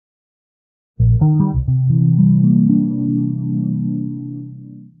Hello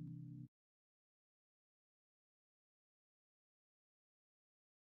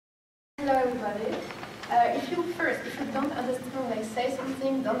everybody. If you don't understand when I say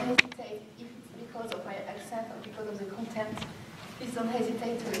something, don't hesitate. If it's because of my accent or because of the content, please don't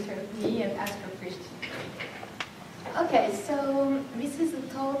hesitate to interrupt me and ask your question. Okay, so this is a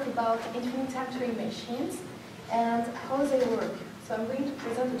talk about infinite time Turing machines and how they work. So I'm going to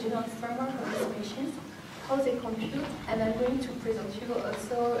present the general framework of these machines, how they compute, and I'm going to present you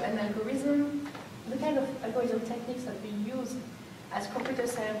also an algorithm, the kind of algorithm techniques that we use as computer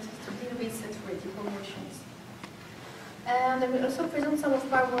scientists to deal with set theoretical motions. And I will also present some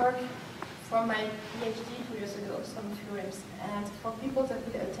of my work from my PhD 2 years ago, some theorems. And for people that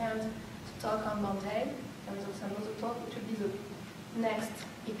will attend to talk on Monday, there is also another talk, which will be the next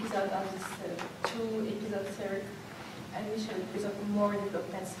episode of this two-episode series, and we shall present more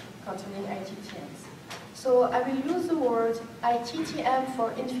developments concerning ITTMs. So I will use the word ITTM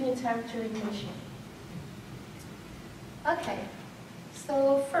for infinite time Turing machine. Okay.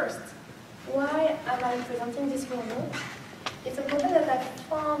 So first, why am I presenting this model? It's a model that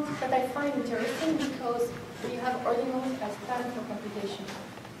I find interesting because we have ordinals as time for computation.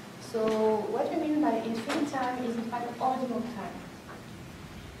 So what we mean by infinite time is in fact ordinal time.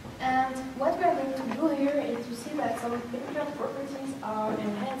 And what we are going to do here is to see that some particular properties are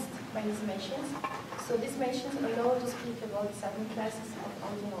enhanced by these machines. So these machines allow to speak about certain classes of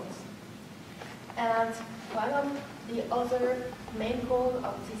ordinals. And one of the other main goal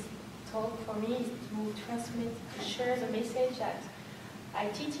of this talk for me is to share the message that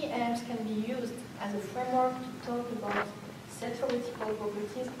ITTMs can be used as a framework to talk about set theoretical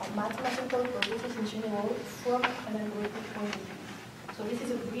properties or mathematical properties in general from an algorithmic point of view. So this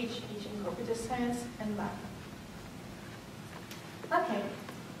is a bridge between computer science and math. Okay,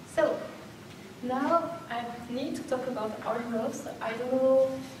 so now I need to talk about ordinals. I don't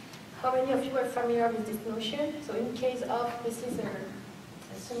know how many of you are familiar with this notion? So in case of, this is a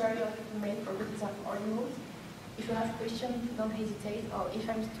summary of the main properties of ordinals. If you have questions, don't hesitate, or if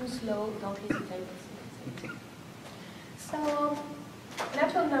I'm too slow, don't hesitate. So,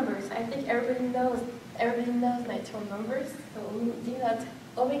 natural numbers. I think everybody knows natural numbers. So we know that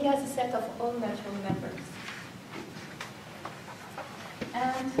omega is a set of all natural numbers.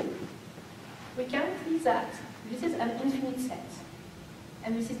 And we can see that this is an infinite set.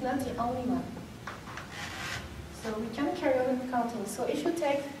 And this is not the only one. So we can carry on counting. So if you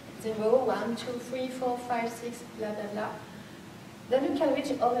take 0, 1, 2, 3, 4, 5, 6, blah, blah, blah, then you can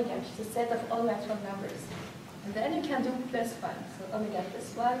reach omega, which is a set of all natural numbers. And then you can do plus 1. So omega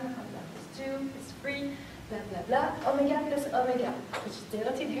plus 1, omega plus 2, plus 3, blah, blah, blah, omega plus omega, which is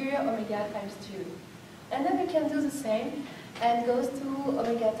denoted here, omega times 2. And then we can do the same, and goes to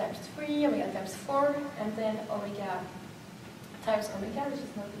omega times 3, omega times 4, and then omega times omega, which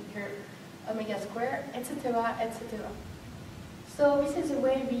is noted here, omega squared, etc., etc. So this is the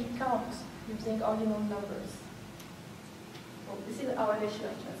way we count using ordinal numbers. So this is our relation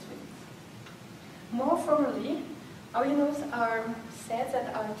of transfinite. More formally, ordinals are sets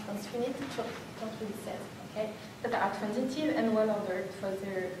that are transfinite sets, okay, that are transitive and well-ordered for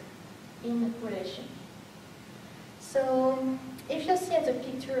their in relation. So if you see at the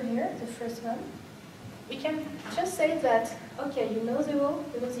picture here, the first one, we can just say that, okay, you know 0,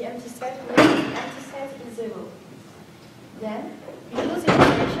 you know the empty set, we know the empty set is 0. Then, we use the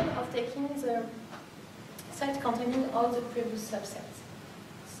operation of taking the set containing all the previous subsets.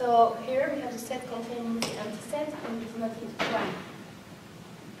 So here we have the set containing the empty set, and it's not it 1.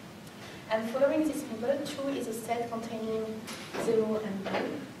 And following this model, 2 is a set containing 0 and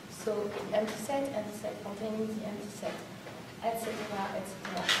 1. So the empty set and the set containing the empty set, etc.,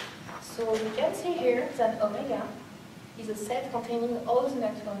 etc. So we can see here that omega is a set containing all the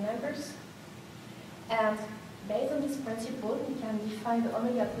natural numbers, and based on this principle, we can define the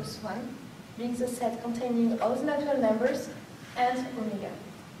omega plus 1 being the set containing all the natural numbers and omega.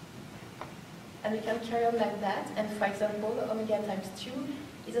 And we can carry on like that, and for example, omega times 2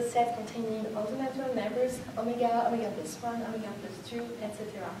 is a set containing all the natural numbers, omega, omega plus 1, omega plus 2,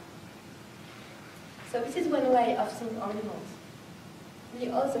 etc. So this is one way of seeing ordinals.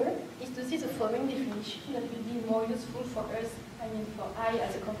 The other is to see the following definition that will be more useful for us, for I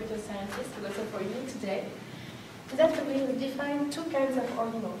as a computer scientist, but also for you today. That we will define two kinds of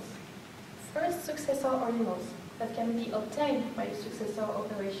ordinals. First, successor ordinals that can be obtained by a successor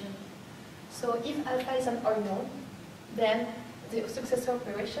operation. So if alpha is an ordinal, then the successor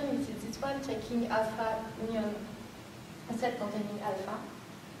operation, which is this one, taking alpha union a set containing alpha,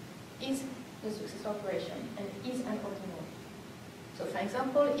 is the successor operation and is an ordinal. So for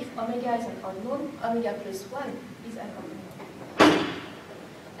example, if omega is an ordinal, omega plus 1 is an ordinal.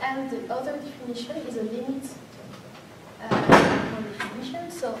 And the other definition is a limit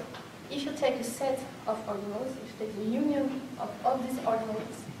definition. So if you take a set of ordinals, if you take the union of all these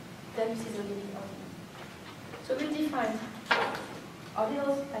ordinals, then this is a limit ordinal. So we define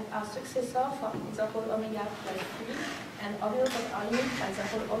ordinals that are successor, for example, omega plus 3, and ordinals that are limit, for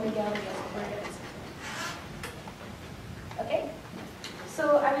example, omega plus square, etc. Okay?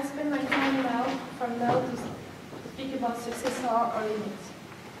 So I will spend my time now, from now, to speak about successor or limit.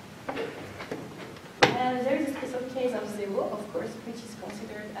 And there is a special case of 0, of course, which is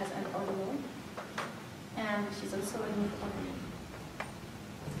considered as an ordinal, and which is also a limit ordinal.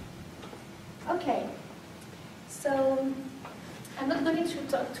 Okay, so I'm not going to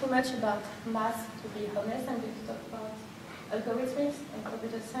talk too much about math, to be honest. I'm going to talk about algorithmics and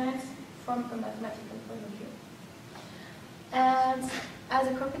computer science from a mathematical point of view. And as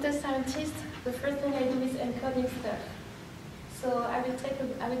a computer scientist, the first thing I do is encoding stuff. So I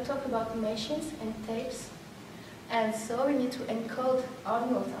will talk about machines and tapes. And so we need to encode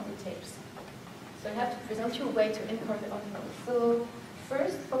ordinals on the tapes. So I have to present you a way to encode the ordinals. So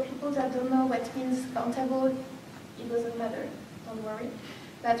first, for people that don't know what means countable, it doesn't matter, don't worry.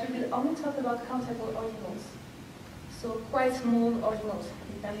 But we will only talk about countable ordinals. So quite small ordinals,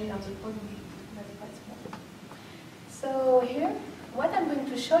 depending on the point of view. That's quite small. So here, what I'm going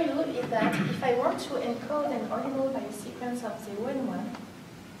to show you is that if I want to encode an ordinal by a sequence of 0 and 1,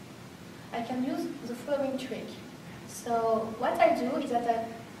 I can use the following trick. So what I do is that I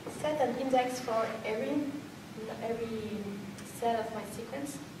set an index for every cell of my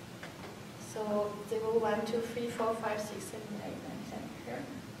sequence. So 0, 1, 2, 3, 4, 5, 6, 7, 8, 9, 10 here.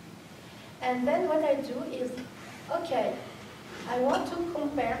 And then what I do is, okay, I want to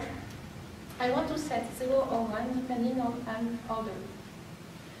compare. I want to set 0 or 1 depending on an order.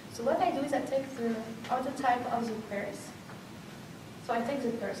 So what I do is I take the order type of the pairs. So I take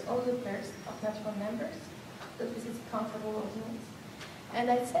the pairs, all the pairs of natural numbers, because this is countable ordinals. And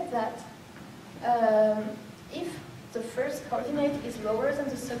I said that if the first coordinate is lower than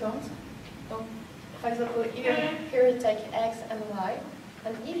the second, so for example, here you take x and y,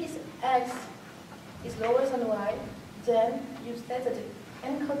 and if this x is lower than y, then you said that the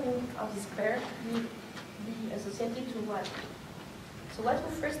encoding of this pair will be associated to 1. So what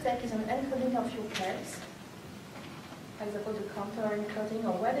we first take is an encoding of your pairs, for example, the counter encoding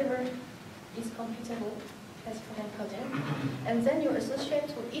or whatever is computable, classical encoding, and then you associate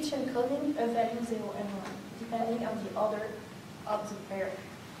to each encoding a value 0 and 1, depending on the order of the pair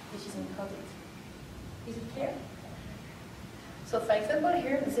which is encoded. Is it clear? So for example,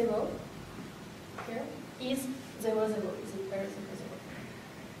 here 0 here is 0, 0, is a pair 0, 0.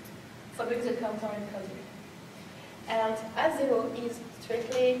 Following the counter encoding. And as 0 is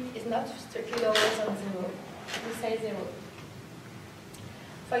not strictly lower than 0, we say 0.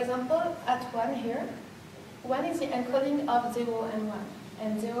 For example, at 1 here, 1 is the encoding of 0 and 1,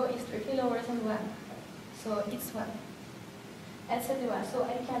 and 0 is strictly lower than 1, so it's 1, etc. So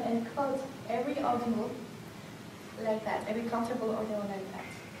I can encode every ordinal like that, every countable ordinal like that.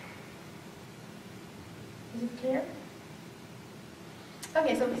 Is it clear?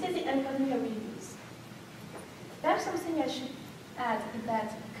 Okay, so this is the encoding I will use. Perhaps something I should add is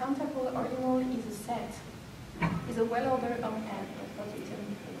that countable ordinal is a set, is a well-ordered on n, that's what you tell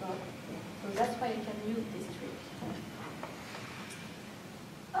me about. So that's why you can use this trick.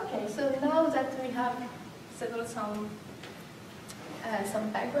 Okay, so now that we have settled some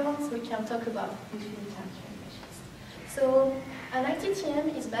backgrounds, we can talk about infinite time Turing machines. So an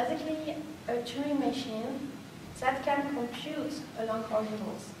ITTM is basically a Turing machine that can compute along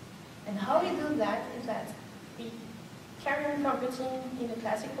ordinals. And how we do that is that we carry on computing in a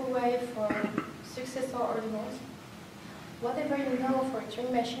classical way for successor ordinals. Whatever you know for a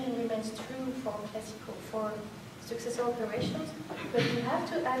Turing machine remains true for successor operations, but we have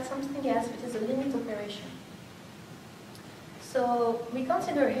to add something else, which is a limit operation. So we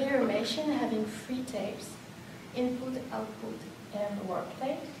consider here a machine having 3 tapes, input, output, and work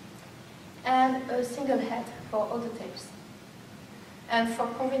plate, and a single head for all the tapes. And for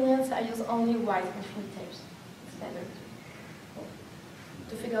convenience, I use only wide infinite tapes, standard,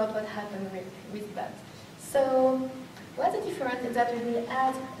 to figure out what happened with that. So what's the difference is that we will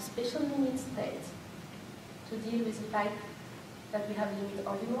add a special limit state to deal with the fact that we have limit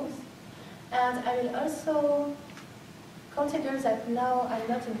ordinals. And I will also consider that now I'm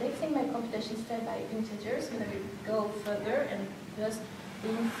not indexing my computation state by integers, but I will go further and just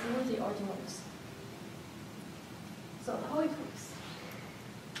bring through the ordinals. So how it works?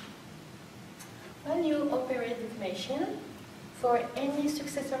 When you operate this machine, For any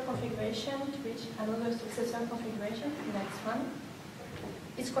successor configuration to reach another successor configuration, the next one,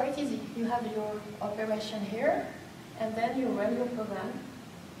 it's quite easy. You have your operation here, and then you run your program,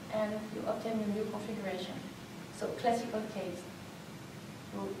 and you obtain a new configuration. So classical case.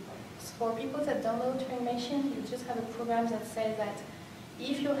 For people that don't know Turing machine, you just have a program that says that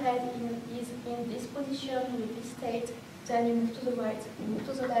if your head is in this position with this state, then you move to the right, you move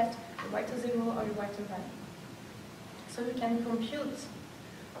to the left, you write to 0 or you write to 1. So you can compute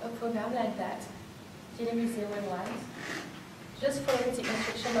a program like that, dealing with 0 and 1, just following the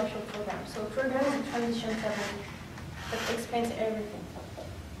instruction of your program. So a program is a transition table that explains everything.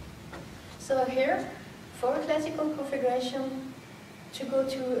 So here, for a classical configuration, to go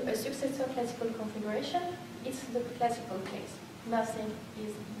to a successor classical configuration, it's the classical case. Nothing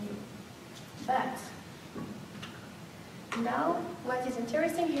is new. But now, what is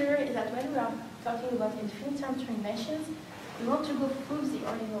interesting here is that when we are talking about infinite-time Turing machines, we want to go through the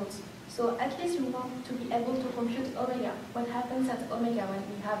ordinals. So at least we want to be able to compute omega. What happens at omega when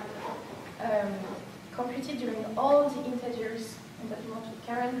we have computed during all the integers and that we want to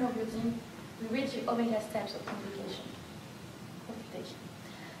carry on computing, we reach the omega steps of computation.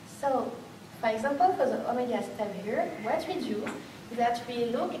 So, for example, for the omega step here, what we do is that we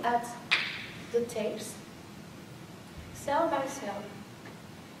look at the tapes cell by cell,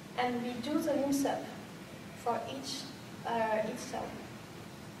 and we do the lim sum for each cell.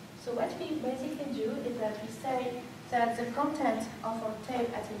 So what we basically do is that we say that the content of our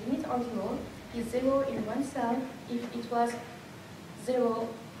tape at a limit ordinal is 0 in one cell if it was 0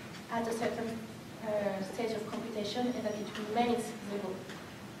 at a certain stage of computation, and that it remains 0.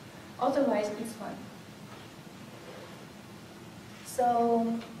 Otherwise, it's 1.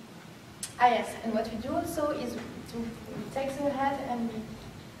 So, yes, and what we do also is we take the head and we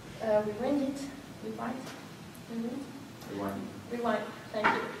rewind it. Rewind. Thank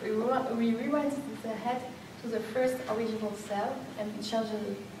you. We rewind the head to the first original cell, and we change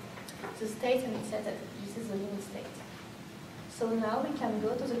the state, and we say that this is the limit state. So now we can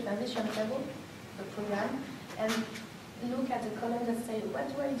go to the transition table, the program, and look at the column that say, what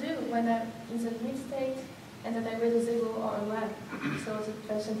do I do when I'm in the limit state and that I read a 0 or a 1? So the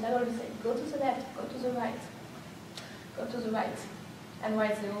transition table will say, go to the left, go to the right, go to the right, and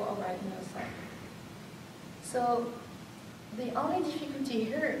write 0 or write another side. So the only difficulty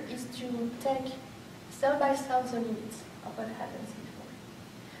here is to take cell by cell the limits of what happens before.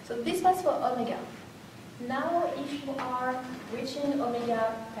 So this was for omega. Now if you are reaching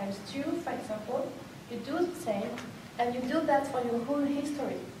omega times 2, for example, you do the same, and you do that for your whole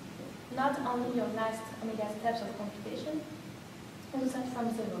history, not only your last omega steps of computation, you do that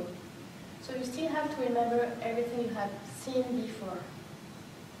from 0. So you still have to remember everything you have seen before.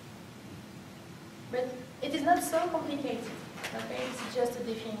 But it is not so complicated, okay? It's just a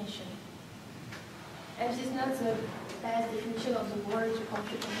definition. And this is not the best definition of the word to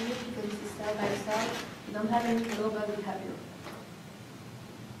compute a limit because it is cell by cell. You don't have any global vocabulary.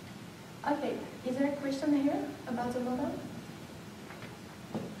 Okay, is there a question here about the model?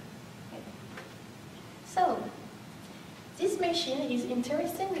 Okay. So, this machine is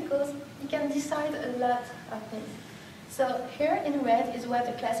interesting because you can decide a lot of things. So here in red is what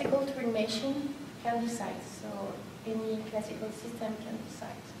a classical Turing machine can decide. So any classical system can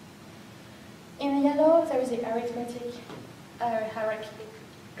decide. In yellow there is the arithmetic hierarchy.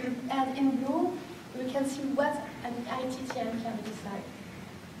 And in blue we can see what an ITTM can decide.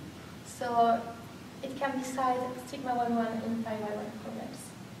 So it can decide sigma 11 and pi 11 problems,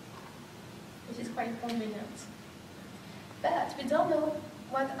 which is quite convenient. But we don't know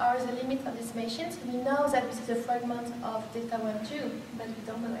what are the limits of these machines. We know that this is a fragment of delta 1, 2, but we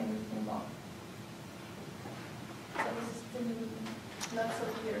don't know anything more. So this is still not so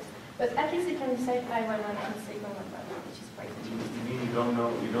clear. But at least you can decide pi 11 and sigma 11, which is quite interesting. You mean you don't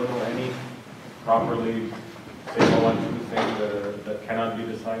know any properly sigma 1, 2 things that cannot be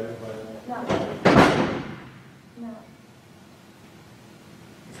decided by that? No. No.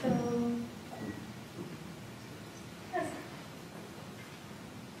 So, yes.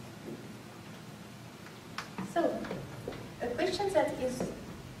 So, a question that is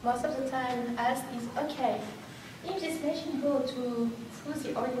most of the time asked is, okay, if this machine goes through the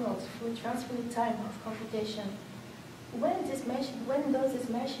ordinals, through transfinite time of computation, when does this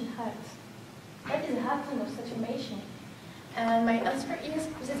machine halt? What is the halting of such a machine? And my answer is,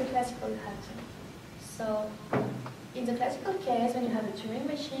 this is a classical halting. So, in the classical case, when you have a Turing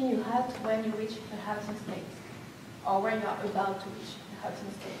machine, you halt when you reach a halting state, or when you are about to reach a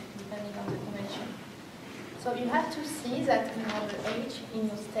halting state, depending on the convention. So you have to see that you have an H in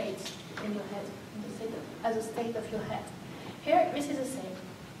your state, in your head, in the state as a state of your head. Here, this is the same.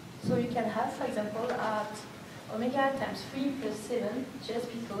 So you can have, for example, at omega times 3 plus 7,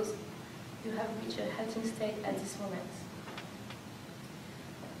 just because you have reached a halting state at this moment.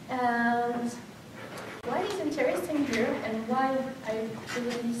 And what is interesting here, and why I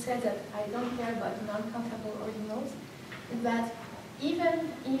previously said that I don't care about non-countable ordinals, is that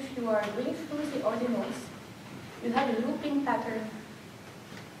even if you are going through the ordinals, you have a looping pattern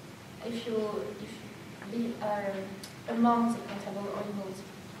if they are among the countable ordinals.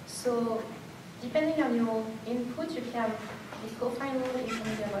 So depending on your input, you can be cofinal in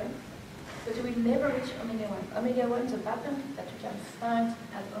omega 1, but you will never reach omega 1. Omega 1, the pattern that you can find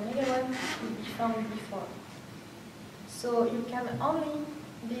at omega 1 will be found before. So you can only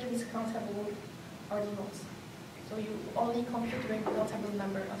deal with countable ordinals. So you only compute during the countable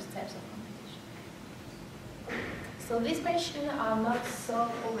number of steps of computation. So these questions are not so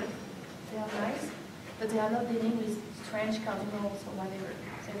old. They are nice, but they are not dealing with strange cardinals or whatever.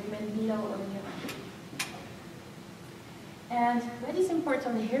 They remain below omega 1. And what is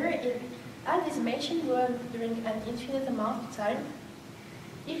important here is, as this machine runs during an infinite amount of time,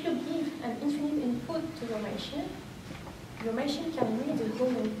 if you give an infinite input to your machine can read the whole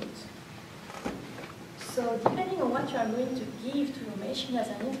input. So depending on what you are going to give to your machine as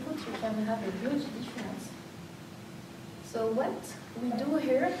an input, you can have a huge difference. So what we do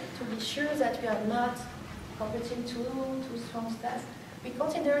here, to be sure that we are not computing too strong stuff, we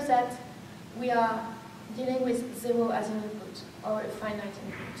consider that we are dealing with 0 as an input, or a finite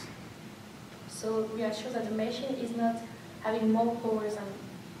input. So we are sure that the machine is not having more power than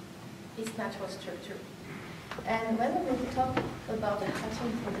its natural structure. And when we talk about the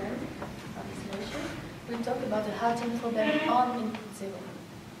halting problem of this machine, we talk about the halting problem on input 0.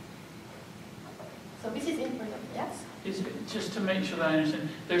 So this is important, yes? Just to make sure that I understand,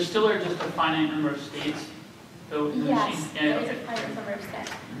 there still are just a finite number of states, though, in the yes, machine? there is a finite number of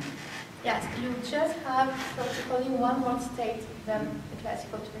steps. Yes, you just have practically one more state than the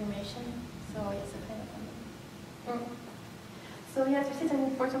classical Turing machine. So it's a finite number. So yes, this is an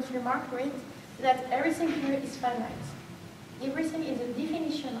important remark, right? That everything here is finite. Everything in the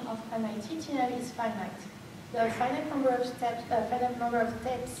definition of finite TTM is finite. There are a finite number of steps,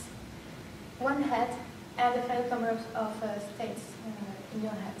 one head, and a finite number of states in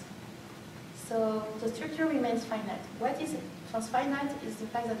your head. So the structure remains finite. What is transfinite is the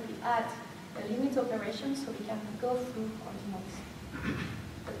fact that we add a limit operation so we can go through ordinals.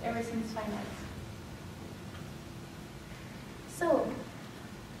 But everything is finite. So,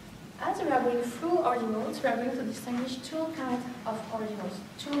 as we are going through ordinals, we are going to distinguish two kinds of ordinals.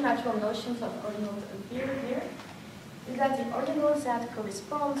 Two natural notions of ordinals appear here. Is that the ordinals that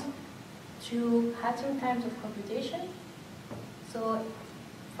correspond to halting times of computation. So,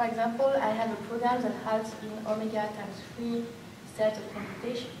 for example, I have a program that halts in omega times 3 steps of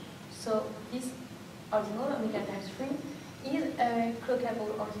computation. So this ordinal, omega times 3, is a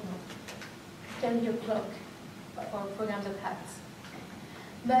clockable ordinal. It can be a clock for programs of halts.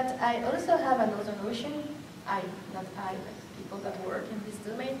 But I also have another notion, not I, but people that work in this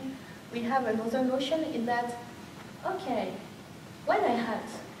domain, we have another notion in that, okay, when I halt,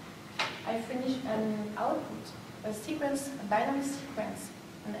 I finish an output, a sequence, a binary sequence,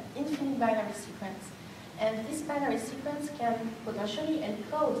 an infinite binary sequence. And this binary sequence can potentially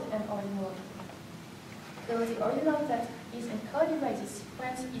encode an ordinal. So the ordinal that is encoded by this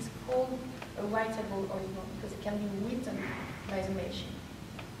sequence is called a writable ordinal because it can be written by the machine.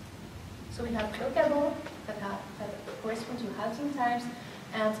 So we have clockable that correspond to halting times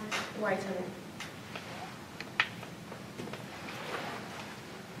and writable.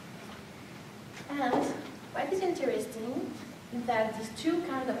 And what is interesting is that these two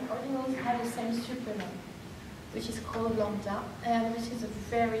kinds of ordinals have the same supername, which is called lambda, and which is a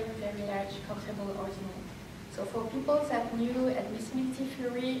very, very large countable ordinal. So for people that knew admissibility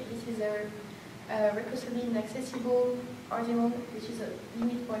theory, this is a recursively inaccessible ordinal, which is a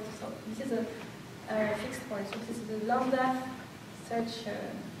limit point. So this is a fixed point. So this is the lambda such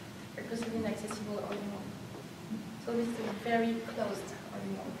recursively inaccessible ordinal. So this is a very closed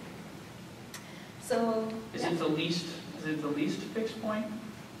ordinal. So is it the least fixed point?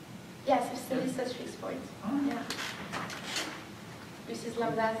 Yes, it's the least such fixed point. Oh. Yeah. This is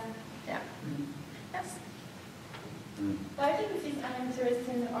lambda. Yeah. Yes. So I think this is an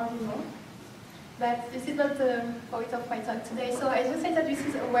interesting ordinal. But this is not the point of my talk today. So I just say that this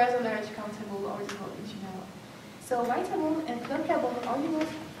is a rather large countable ordinal in general. So writable and clockable ordinals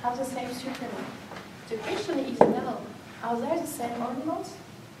have the same supername. The question is now, are there the same ordinals?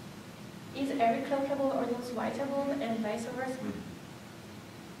 Is every clockable ordinal writable and vice versa?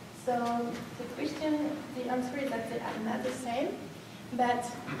 So the answer is that they are not the same. But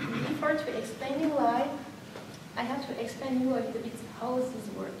before to explaining why, I have to explain you a little bit how this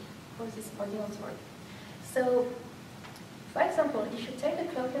work, how these ordinals work. So, for example, if you take a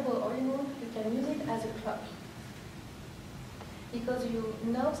clockable ordinal, you can use it as a clock. Because you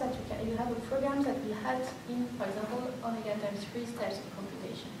know that you have a program that will halt in, for example, omega times 3 steps of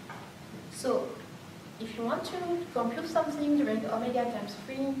computation. So, if you want to compute something during omega times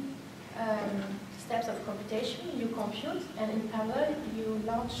 3 steps of computation, you compute, and in parallel, you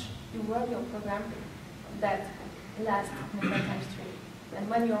run your program that lasts omega times 3. And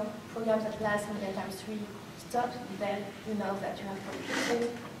when your program that lasts omega times 3 stops, then you know that you have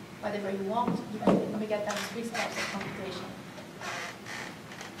computed whatever you want, even omega times 3 steps of computation.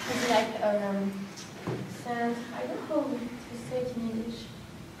 It's like sand, I don't know how to say it in English.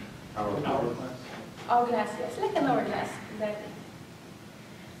 Hourglass. Hourglass, yes, like an hourglass, exactly.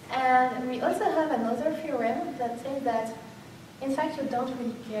 And we also have another theorem that says that, in fact, you don't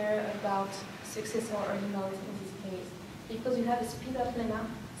really care about successor ordinals in this case, because you have a speed-up lemma,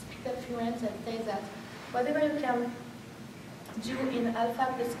 speed-up theorem that says that whatever you can do in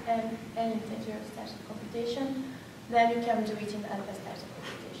alpha plus n integer steps of computation, then you can do it in alpha steps of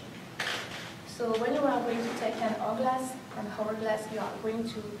computation. So when you are going to take an hourglass, you are going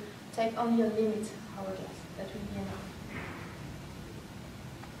to take only a limit hourglass. That will be enough.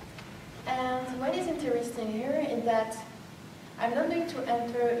 And what is interesting here is that I'm not going to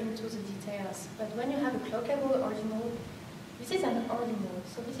enter into the details, but when you have a clockable ordinal, this is an ordinal,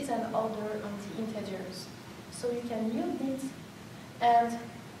 so this is an order on the integers. So you can use it and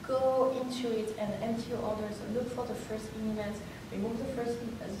go into it and empty your order. So look for the first element, remove the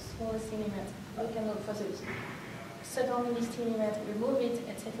smallest element, look and look for the second least element, remove it,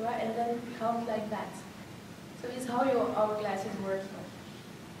 etc., and then count like that. So this is how your hourglass is working.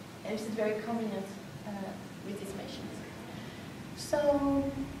 And this is very convenient with these machines. So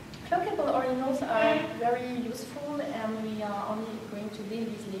clockable ordinals are very useful, and we are only going to deal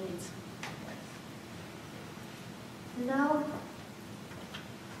with limits. Now,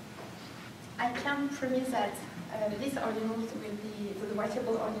 I can promise that these ordinals will be, the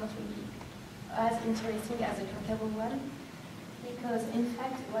writable ordinals will be as interesting as the clockable one, because in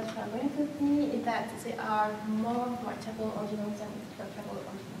fact what we are going to see is that there are more writable ordinals than clockable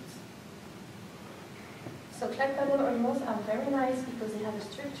ordinals. So clockable ordinals are very nice because they have a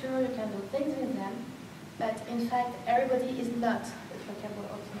structure, you can do things with them, but in fact everybody is not a clockable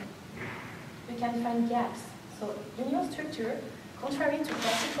ordinal. You can find gaps. So in your structure, contrary to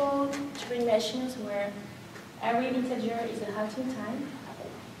classical Turing machines where every integer is a halting time,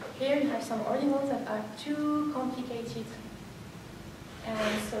 here you have some ordinals that are too complicated,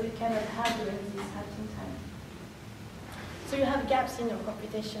 and so you cannot have during this halting time. So you have gaps in your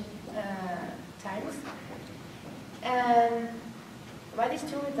computation times. And what is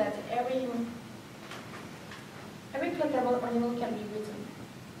true is that every clockable ordinal can be written,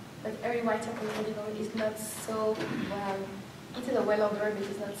 but every writable ordinal is not so, well, it is a well-ordered, but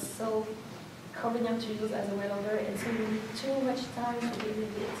it's not so convenient to use as a well-ordered, and so you need too much time to deal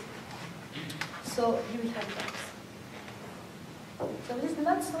with it. So you will have gaps. So this is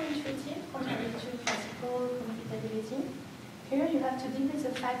not so intuitive compared to classical computability. Here you have to deal with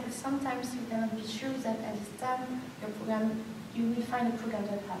the fact that sometimes you cannot be sure that at this time you will find a program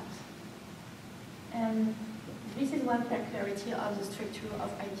that helps. And this is one peculiarity of the structure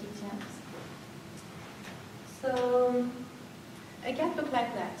of ITTMs. So a gap looks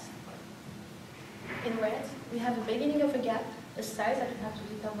like that. In red, we have the beginning of a gap, a size that we have to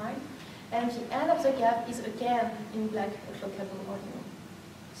determine, and the end of the gap is again in black a clockable ordinal.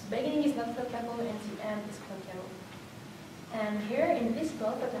 So the beginning is not clockable and the end is clockable. And here in this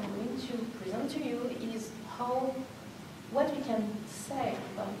talk, what I'm going to present to you is what we can say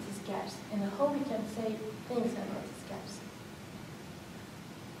about these gaps and how we can say things about these gaps.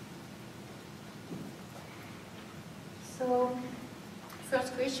 So,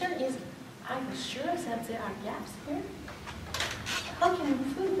 first question is, are you sure that there are gaps here? How can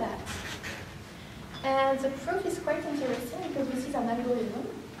we prove that? And the proof is quite interesting because this is an algorithm,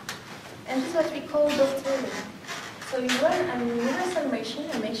 and this is what we call dovetailing. So you run a universal machine,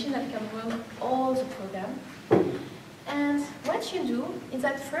 a machine that can run all the program. And what you do is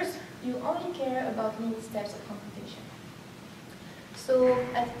that first you only care about limit steps of computation. So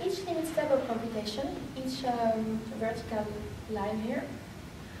at each limit step of computation, each vertical line here,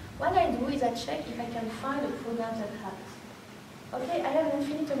 what I do is I check if I can find a program that helps. Okay, I have an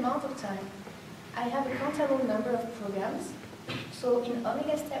infinite amount of time. I have a countable number of programs. So in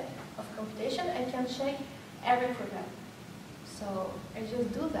omega step of computation, I can check every program. So I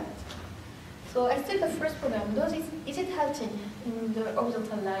just do that. So I take the first program. Is it halting in the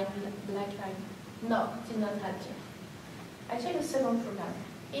horizontal line, black line? No, it is not halting. I check the second program.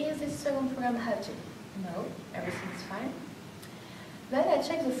 Is this second program halting? No, everything is fine. Then I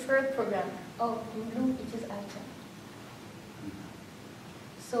check the third program. Oh, in blue it is halting.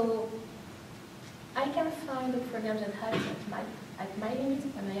 So I can find the programs that halt at my limit,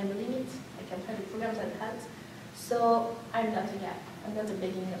 when I am a limit. I can find the programs that halt. So I'm not a gap. I'm not the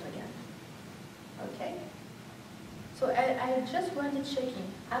beginning of a gap. Okay? So I just wanted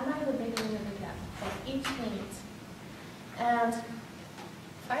checking, am I the beginning of the gap for each limit? And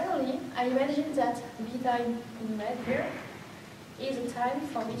finally, I imagine that beta in red here is a time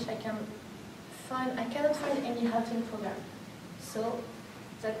for which I cannot find any halting program. So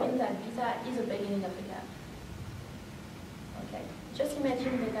that means that beta is the beginning of the gap. Okay? Just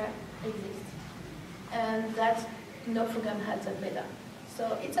imagine beta exists and that no program halts at beta.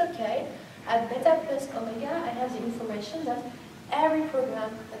 So it's okay. At beta plus omega, I have the information that every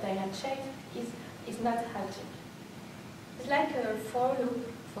program that I have checked is not halting. It's like a for loop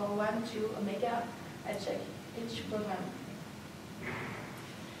for 1 to omega. I check each program.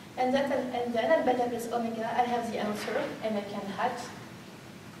 And then at beta plus omega, I have the answer and I can halt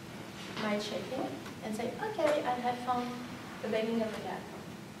my checking and say, okay, I have found the beginning of the gap.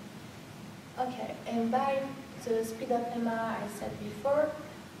 Okay, and by the speed up lemma I said before,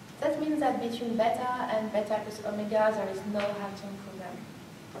 that means that between beta and beta plus omega there is no halting program.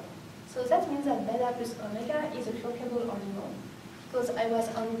 So that means that beta plus omega is a clockable ordinal because I was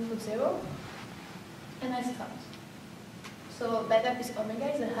on input 0 and I stopped. So beta plus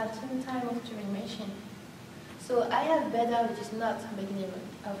omega is the halting time of Turing machine. So I have beta which is not the beginning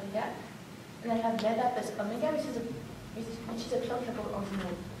of the gap, and I have beta plus omega which is a clockable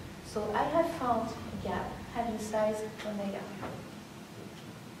ordinal. So I have found a gap having size omega.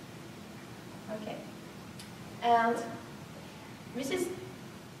 Okay, and this is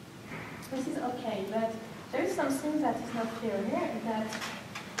okay, but there is something that is not clear here.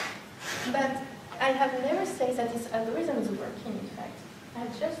 But I have never said that this algorithm is working. In fact, I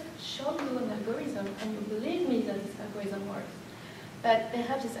have just shown you an algorithm, and you believe me that this algorithm works. But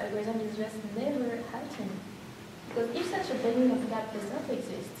perhaps this algorithm is just never halting, because if such a beginning of gap does not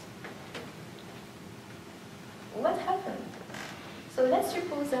exist, what happened? So let's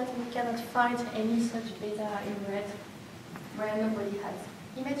suppose that we cannot find any such beta in red where nobody has.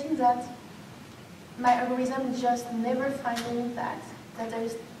 Imagine that my algorithm is just never finding that there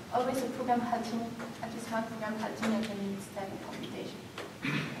is always a program halting, at least one program halting at any step of computation.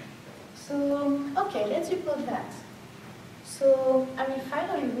 So, okay, let's suppose that. So I will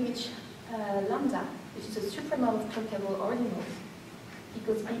finally reach lambda, which is a supremum of clockable ordinals,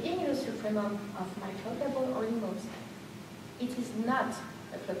 because being the supremum of my clockable ordinals, it is not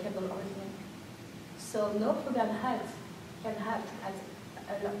a clockable ordinal. So no program can halt at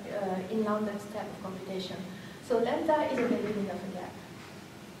in lambda step of computation. So lambda is the beginning of a gap.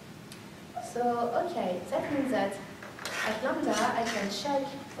 So okay, that means that at lambda I can check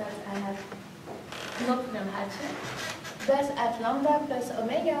that I have no program halting, but at lambda plus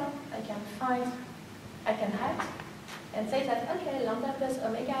omega I can halt and say that okay, lambda plus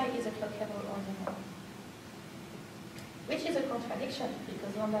omega is a clockable ordinal. Which is a contradiction,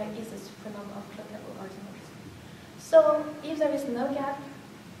 because lambda is the supremum of clockable ordinals. So if there is no gap,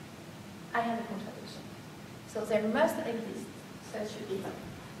 I have a contradiction. So there must exist such a beta.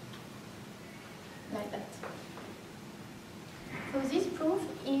 Like that. So this proof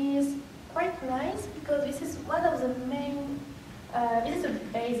is quite nice, because this is one of the main, this is a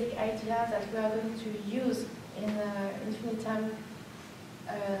basic idea that we are going to use in infinite time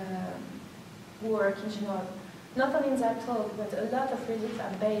work in general. Not only in that talk, but a lot of results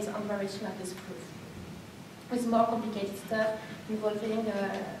are based on variation of this proof, with more complicated stuff involving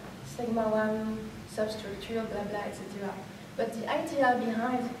sigma 1 substructure, blah blah, etc. But the idea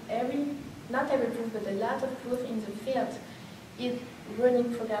behind not every proof, but a lot of proof in the field is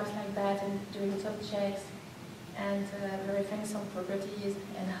running programs like that and doing some checks and verifying some properties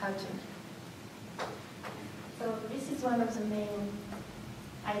and halting. So this is one of the main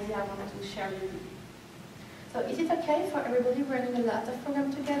ideas I want to share with you. So is it okay for everybody running a lot of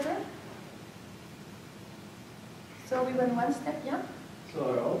programs together? So we went one step, yeah? So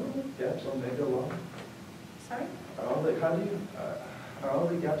are all the gaps omega long? Sorry? Are all the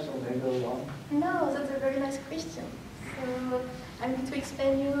gaps omega long? No, that's a very nice question. So I'm going to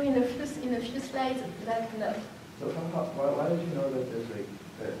explain you in a few slides that no. So why did you know that there's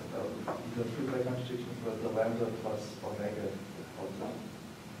the proof by contradiction for the lambda plus omega holds up?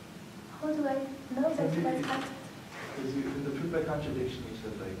 How do I know that that's halted? Because in the proof by contradiction, you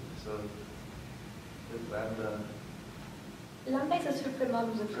said like, so, with lambda. Lambda is a supremum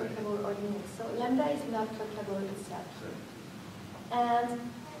of the clockable ordinal, so lambda is not clockable itself. Sorry. And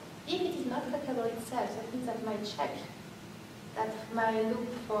if it is not clockable itself, that means that my check, that my loop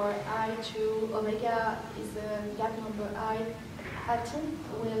for I to omega is a gap number I halting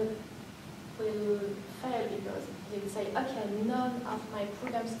will fail because it will say, okay, none of my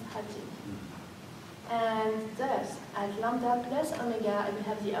programs is halting. And thus, at lambda plus omega, I will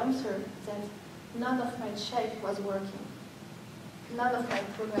have the answer that none of my check was working. None of my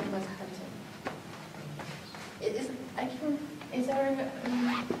program was halting. Is there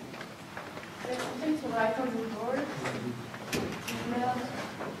something to write on the board? No.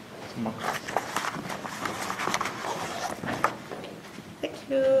 Thank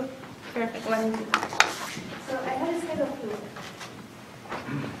you. Perfect. One. So I have a set of loops.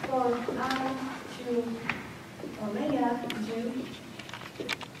 For I to omega to.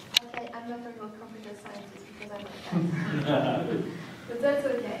 Okay, I'm not a real computer scientist because I'm not. But that's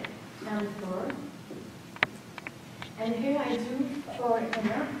okay. And for. And here I do for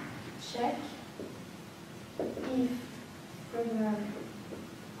omega check if program.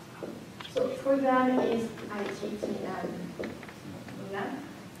 So program is ITTM program.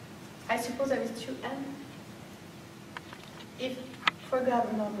 I suppose there is 2n. If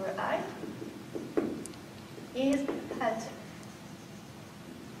program number I is hat.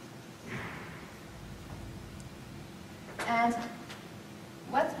 And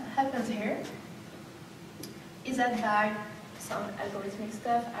what happens here is that by some algorithmic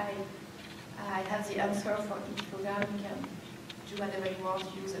stuff, I have the answer for each program. You can do whatever you want,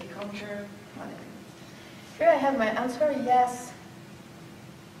 use a counter, whatever. Here I have my answer, yes,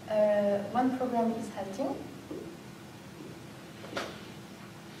 one program is halting.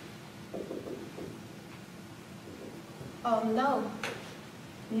 Oh no,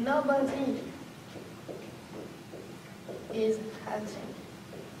 nobody is halting.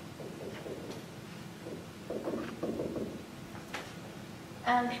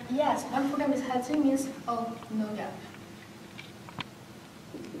 And yes, one program is halting means, oh, no gap.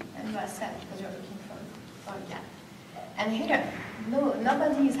 And you are sad because you're looking for a gap. And here, no,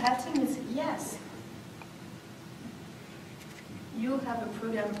 nobody is halting means, yes, you have a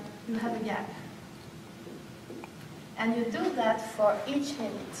program, you have a gap. And you do that for each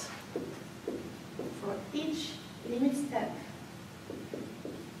limit. For each limit step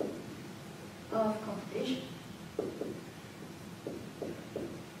of computation.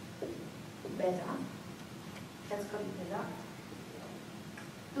 Beta. Let's call it beta.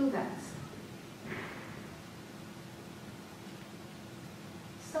 Do that.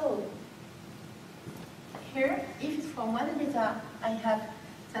 So, here, if it's from one beta, I have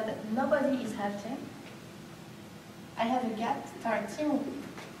said that nobody is halting. I have a gap starting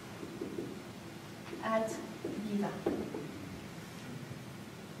at beta.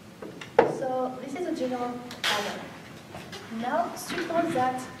 So this is a general pattern. Now suppose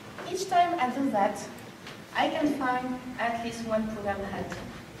that each time I do that, I can find at least one program halting.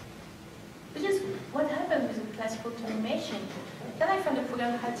 Which is what happens with a classical Turing machine. Can I find a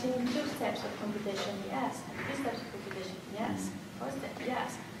program halting in 2 steps of computation? Yes. 3 steps of computation? Yes. 4 steps?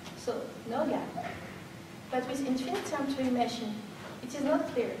 Yes. So no gap. But with infinite term Turing machine, it is not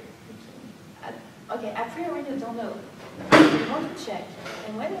clear. Okay, a priori you don't know. You want to check,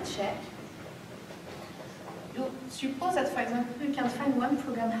 and when you check, you suppose that, for example, you can find one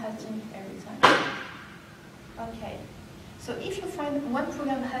program halting every time. Okay, so if you find one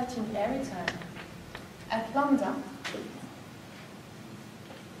program halting every time at lambda,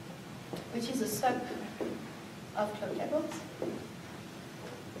 which is a sub of clockables,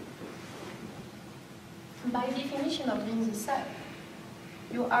 by definition of being the sub,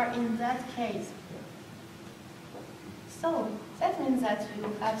 you are in that case. So that means that you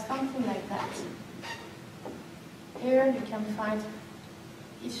have something like that. Here you can find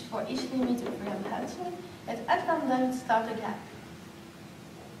for each limit of program halting, and at lambda you start a gap.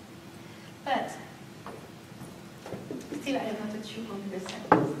 But still I am not a true computer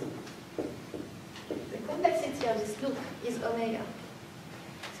scientist. The complexity of this loop is omega.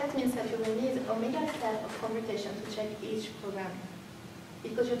 That means that you will need omega step of computation to check each program.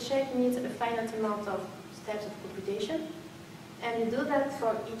 Because your check needs a finite amount of steps of computation, and you do that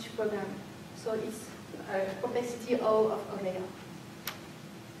for each program. So it's a complexity O of omega.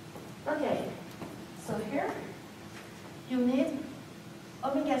 Okay, so here you need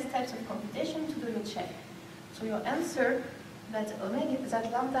omega steps of computation to do your check. So your answer that omega,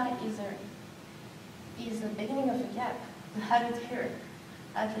 that lambda is the beginning of a gap. You have it here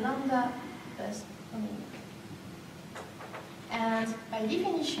at lambda plus omega. And by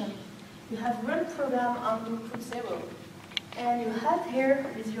definition, you have run program on input 0. And you have here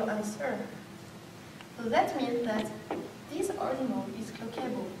is your answer. So that means that this ordinal is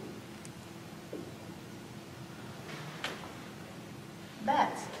clockable.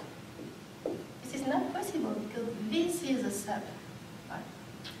 But this is not possible because this is a sub. Right?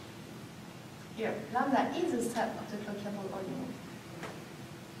 Here, lambda is a sub of the clockable ordinal.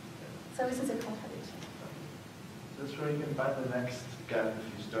 So this is a contradiction. That's where you can find the next gap if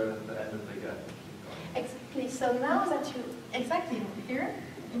you start at the end of the gap. Exactly. So now that you, exactly here,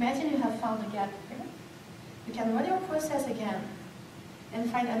 imagine you have found a gap here. You can run your process again and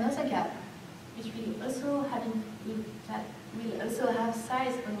find another gap, which will also have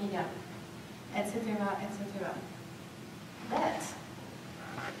size omega, etc., etc. But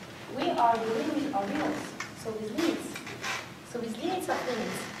we are dealing with ordinals, so with limits. So with limits of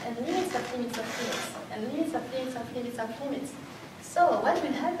limits, and limits of limits of limits, and limits of limits of limits of limits. So what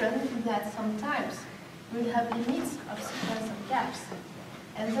will happen is that sometimes we'll have limits of sequence of gaps,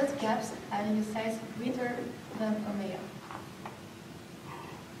 and those gaps having a size greater than omega.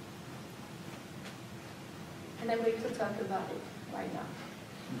 And I'm going to talk about it right now.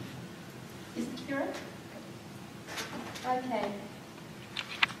 Is it clear? Okay.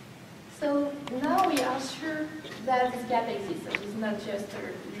 So now we are sure that this gap exists. So it's not just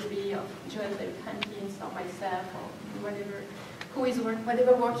a theory of Joel Hankins or myself or whatever, whoever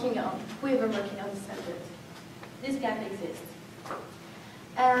working on the subject. This gap exists.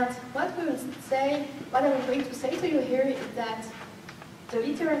 And what I'm going to say to you here is that the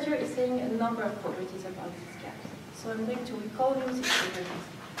literature is saying a number of properties about these gaps. So I'm going to recall you these properties.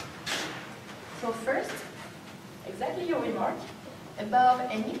 So first, exactly your remark. Above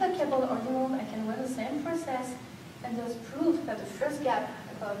any clockable ordinal, I can run the same process and thus prove that the first gap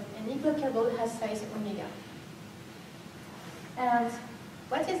above any clockable has size omega. And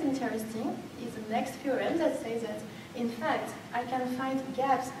what is interesting is the next theorem that says that, in fact, I can find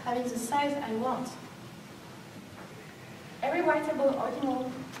gaps having the size I want. Every writable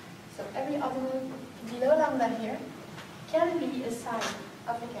ordinal, so every ordinal below lambda here, can be a size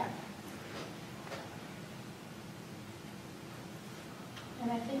of a gap.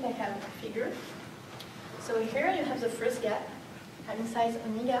 And I think I have a figure. So here you have the first gap having size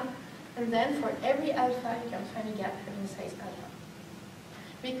omega, and then for every alpha you can find a gap having size alpha.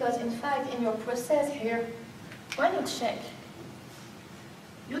 Because in fact in your process here, when you check,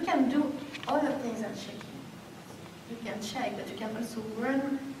 you can do all the things I'm checking. You can check, but you can also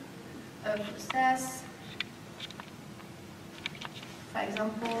run a process. For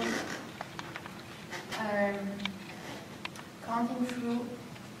example, counting through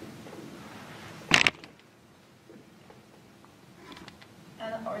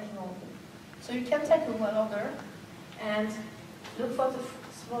an ordinal. So you can take a one order and look for the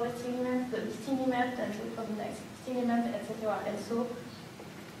smallest element, the least element, and look for the next element, etc. And so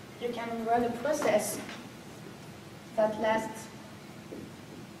you can run a process that lasts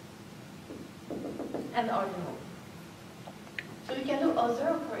an ordinal. So you can do other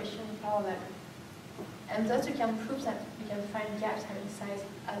operations in parallel. And thus you can prove that you can find gaps having size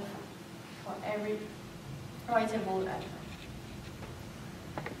alpha for every writable alpha.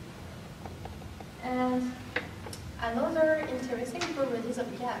 And another interesting properties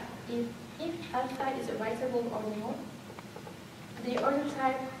of gap is if alpha is a writable ordinal, the order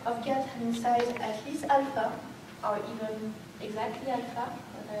type of gap having size at least alpha, or even exactly alpha,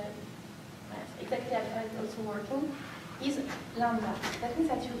 exactly alpha is also working, is lambda. That means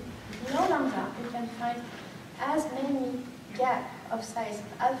that below lambda you can find as many gaps of size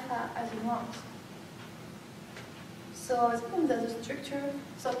alpha as you want. So this means that the structure,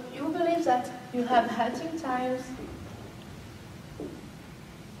 so you believe that you have halting times.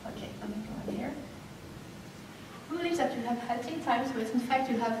 Okay, let me go on here. You believe that you have halting times, but in fact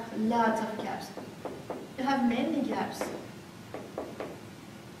you have lots of gaps. You have many gaps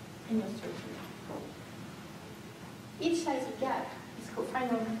in your structure. Each size of gap is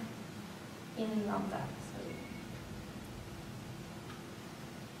confined in lambda.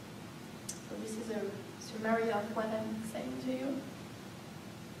 So this is a summary of what I'm saying to you.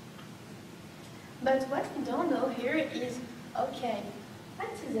 But what we don't know here is, okay,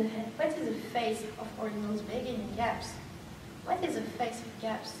 what is the face of ordinals beginning gaps? What is the face of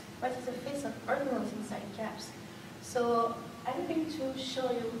gaps? What is the face of ordinals inside gaps? So I'm going to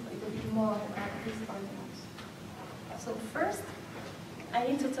show you a little bit more about these ordinals. So first, I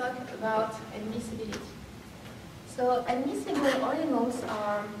need to talk about admissibility. So admissible ordinals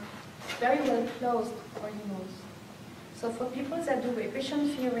are very well closed ordinals. So for people that do regression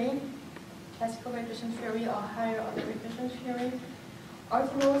theory, classical regression theory or higher order regression theory.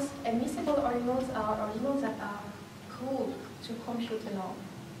 Ordinals, admissible ordinals are ordinals that are cool to compute along,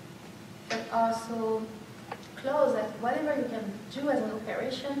 but are so close that whatever you can do as an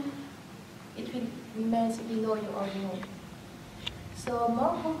operation, it will remain below your ordinal. So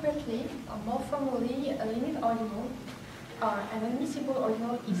more concretely, or more formally, a limit ordinal, or an admissible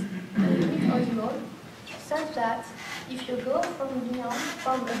ordinal is a limit ordinal such that if you go from below,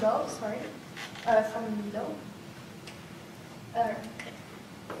 from below,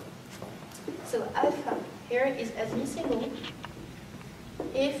 so alpha here is admissible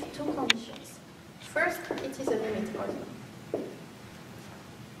if two conditions. First, it is a limit ordinal.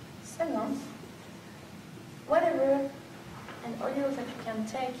 Second, whatever an ordinal that you can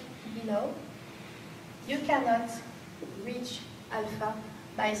take below, you cannot reach alpha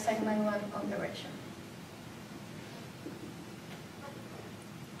by sigma 1 operation.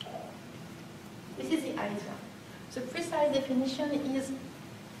 This is the idea. The precise definition is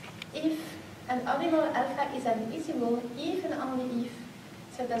if an ordinal alpha is admissible if and only if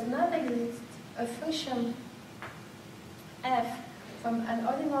there does not exist a function f from an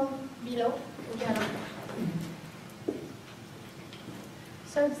ordinal below gamma,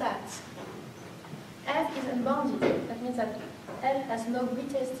 so that f is unbounded. That means that f has no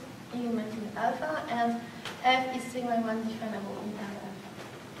greatest element in alpha and f is sigma 1 definable in alpha.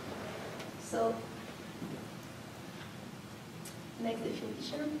 So, next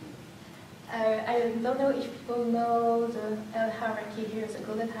definition. I don't know if people know the L hierarchy here, the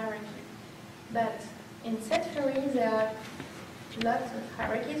golden hierarchy. But in set theory, there are lots of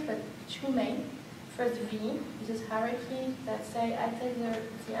hierarchies, but two main. First, V, which is hierarchy that say I take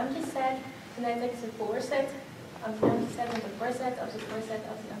the empty set, then I take the power set of the empty set and the power set of the power set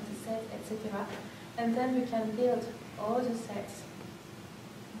of the empty set, etc. And then we can build all the sets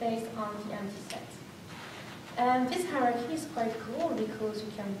based on the empty set. And this hierarchy is quite cool because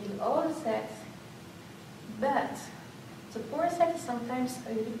you can build all the sets, but the power set is sometimes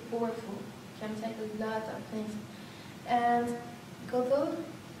a bit powerful. You can take a lot of things. And Godot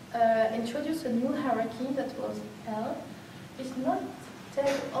introduced a new hierarchy that was L, which not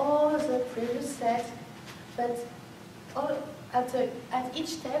take all the previous sets, but all at each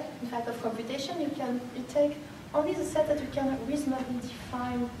step, in fact, of computation, you take only the set that you can reasonably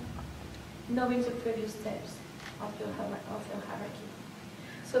define knowing the previous steps of your hierarchy.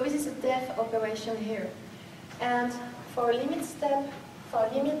 So this is a def operation here. And for a limit step, for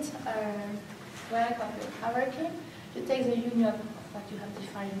a limit rank of your hierarchy, you take the union of what you have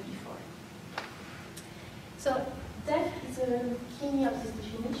defined before. So def is a key of this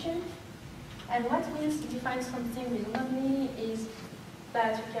definition. And what means to define something reasonably is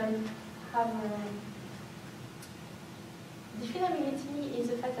that you can have definability is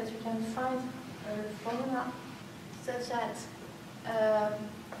the fact that you can find a formula such that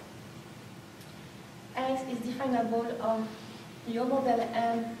X is definable on your model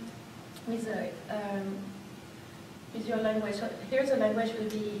M with your language. So here the language will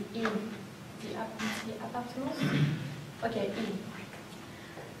be in the appartement. Okay, in.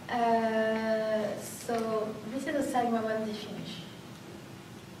 So this is a sigma 1 definition.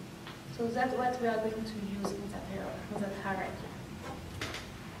 So that's what we are going to use in that hierarchy.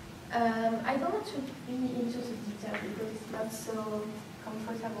 I don't want to be into the detail because it's not so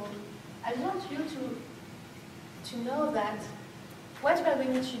comfortable. I want you to know that what we are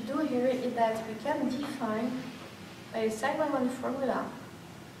going to do here is that we can define by a sigma 1 formula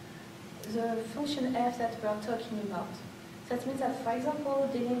the function f that we are talking about. That means that, for example,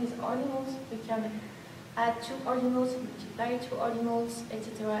 dealing with ordinals, we can add two ordinals, multiply two ordinals,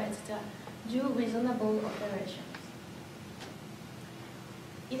 etc., etc. Do reasonable operations.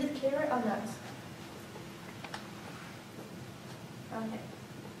 Is it clear or not? Okay.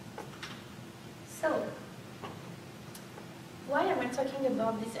 So, why am I talking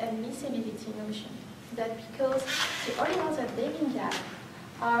about this admissibility notion? That because the ordinals that begin gap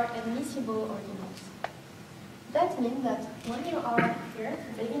are admissible ordinals. That means that when you are here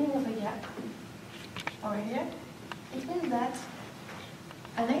at the beginning of a gap, or here, it means that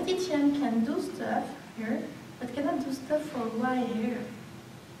an ITTM can do stuff here, but cannot do stuff for Y here.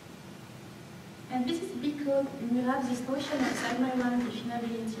 And this is because you have this notion of sigma 1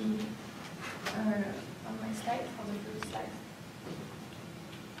 definability on my slide, on the previous slide.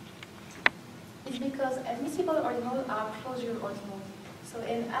 It's because admissible ordinals are closure ordinals. So,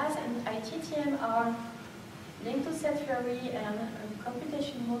 and as an ITTM are linked to set theory and a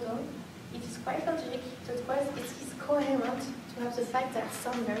computation model, it is quite logic, it is coherent to have the fact that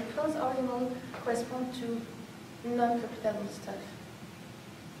some very close ordinals correspond to non-computable stuff.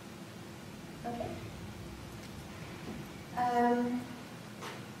 Okay.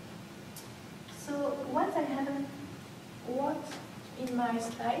 So what I haven't worked in my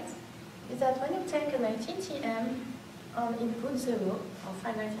slides is that when you take an ITTM on input 0, or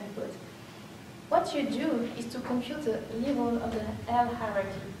finite input, what you do is to compute the level of the L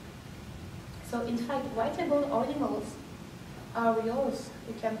hierarchy. So in fact, writable ordinals are reals.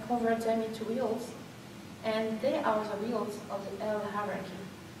 You can convert them into reals, and they are the reals of the L hierarchy.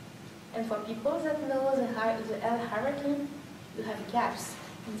 And for people that know the L hierarchy, you have gaps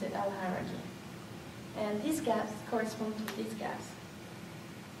in the L hierarchy. And these gaps correspond to these gaps.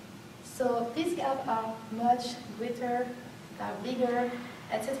 So these gaps are much greater, they are bigger,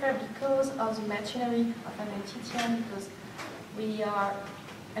 etc. because of the machinery of an ITTM, because we are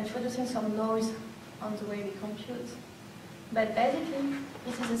introducing some noise on the way we compute. But basically,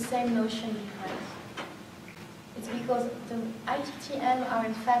 this is the same notion behind. It's because the ITTM are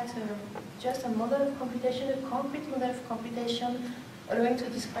in fact just a model of computation, a concrete model of computation, allowing to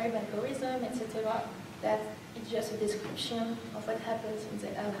describe algorithm, etc. That it's just a description of what happens in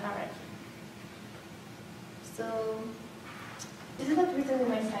the L hierarchy. So this is not written in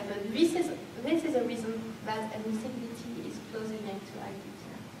my slide, but this is a reason that admissibility is closely linked to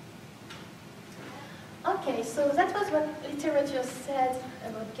ITTM. Okay, so that was what literature said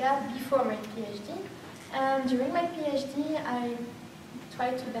about gap before my PhD. And during my PhD, I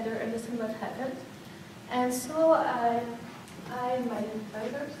tried to better understand what happened. And so I my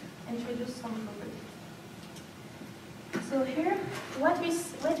advisors, introduced some properties. So here, what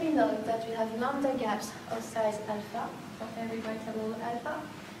we know is that we have lambda gaps of size alpha for every writable alpha,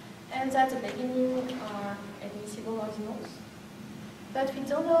 and that the beginning are admissible ordinals. But we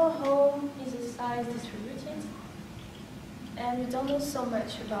don't know how is the size distributed, and we don't know so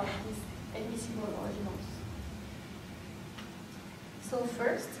much about these admissible ordinals. So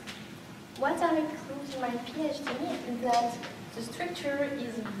first, what I proved in my PhD is that the structure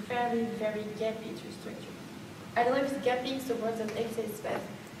is very, very gappy structure. I don't know if gappy is the word that exists, but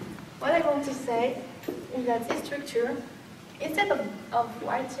what I want to say is that this structure, instead of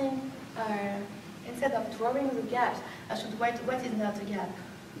writing, instead of drawing the gaps, I should write what is not a gap.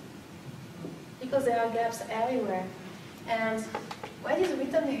 Because there are gaps everywhere. And what is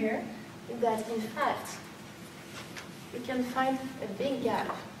written here is that, in fact, we can find a big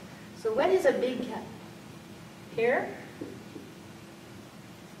gap. So what is a big gap? Here,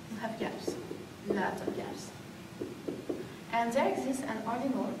 you have gaps, lots of gaps. And there exists an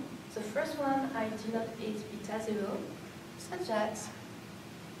ordinal. The first one I denote is beta 0, such that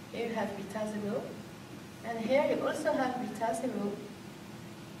here you have beta 0, and here you also have beta 0,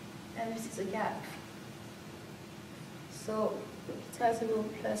 and this is a gap. So beta 0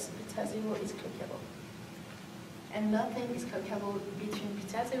 plus beta 0 is clockable. And nothing is clockable between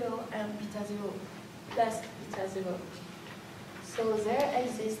beta 0 and beta 0 plus beta 0. So there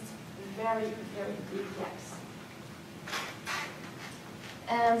exists very, very big gaps.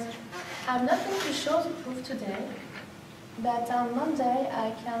 And I'm not going to show the proof today, but on Monday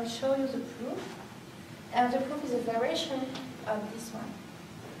I can show you the proof. And the proof is a variation of this one.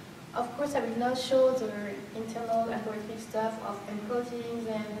 Of course, I will not show the internal algorithmic stuff of encodings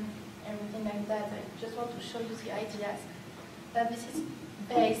and everything like that. I just want to show you the ideas. But this is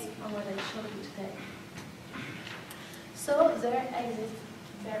based on what I showed you today. So there exist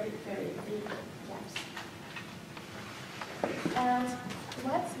very, very big gaps. And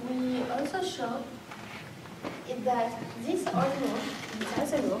what we also show is that this ordinal, beta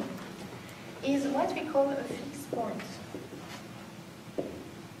 0, is what we call a fixed point.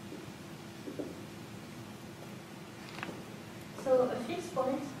 So a fixed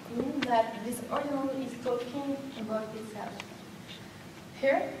point means that this ordinal is talking about itself.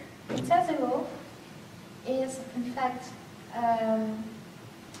 Here, beta 0 is in fact,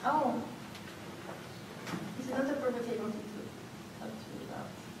 this is another property I wanted to talk to you about.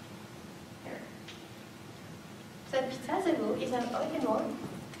 Here. So beta 0 is an ordinal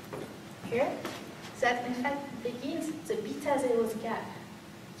here that in fact begins the beta 0's gap.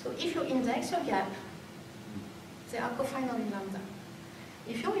 So if you index your gap, they are cofinal in lambda.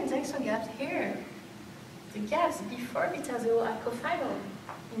 If you index your gaps here, the gaps before beta 0 are cofinal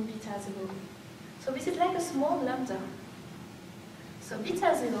in beta 0. So this is like a small lambda. So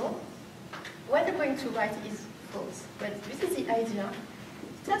beta 0, what I'm going to write is false, but this is the idea.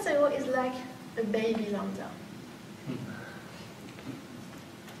 Beta 0 is like a baby lambda.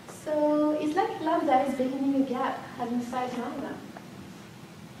 So it's like lambda is beginning a gap having size lambda.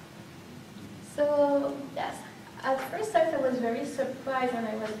 So yes, at first sight I was very surprised when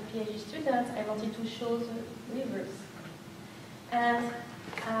I was a PhD student. I wanted to show the reverse. And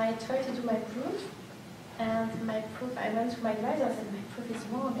I tried to do my proof, and my proof, I went to my advisor and said, my proof is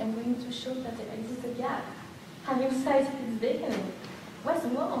wrong. I'm going to show that there exists a gap. And inside it's beginning. What's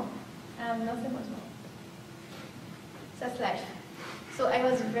wrong? And nothing was wrong. That's life. So I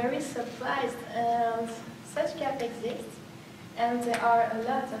was very surprised, and such gap exists, and there are a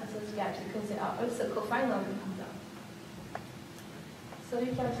lot of such gaps because they are also confined on the lambda. So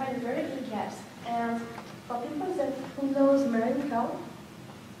you can find very big gaps. And for people who knows numerical,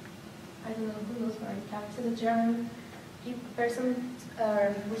 I don't know who knows numerical, it's a German person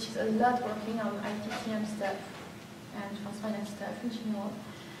which is a lot working on ITTM stuff and transfinite stuff in general.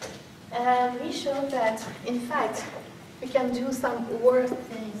 And we showed that, in fact, we can do some worse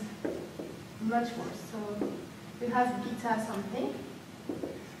things, much worse. So we have beta something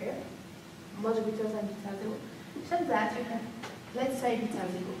here, much greater than beta 0. So that you can, let's say beta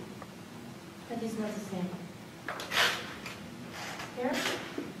 0. That is not the same. Here,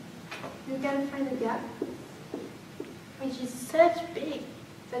 you can find a gap which is such big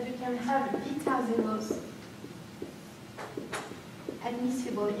that we can have beta zeros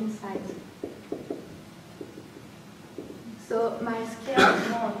admissible inside. So my scale is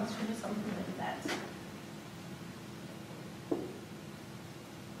wrong, it should be something like that.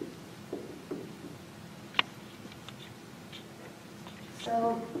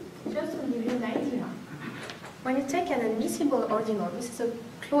 So just to give you an idea, when you take an admissible ordinal, this is a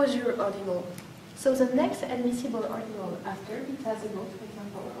closure ordinal. So the next admissible ordinal after beta 0, for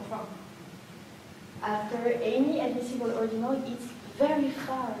example, after any admissible ordinal, it's very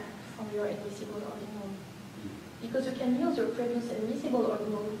far from your admissible ordinal. Because you can use your previous admissible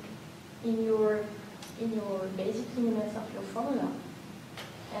ordinal in your basic elements of your formula.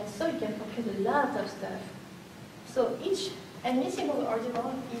 And so you can compute a lot of stuff. So each admissible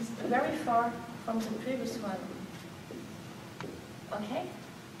ordinal is very far from the previous one. Okay?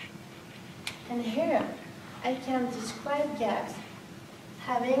 And here I can describe gaps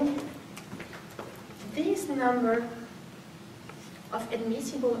having this number of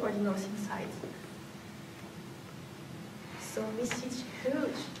admissible ordinals inside. So this is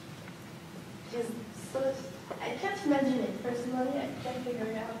huge. Just so I can't imagine it personally. I can't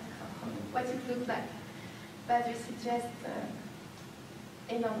figure out what it looks like. But you suggest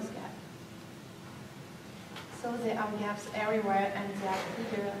enormous gap. So there are gaps everywhere, and they are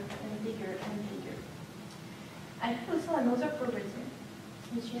bigger and bigger and bigger. I have also another property,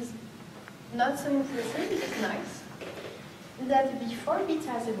 which is not so impressive, it's nice, that before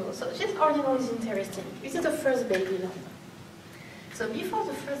beta 0, so this ordinal is interesting. This is the first baby lambda. So before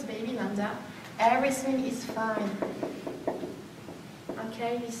the first baby lambda, everything is fine.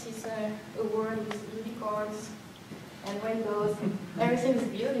 Okay, this is a world with unicorns and rainbows. Everything is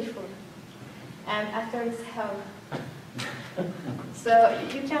beautiful. And after it's hell. So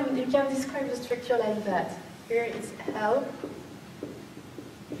you can describe the structure like that. Here it's hell,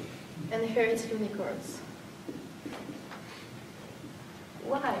 and here it's unicorns.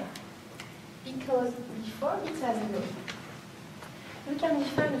 Why? Because before beta 0, we can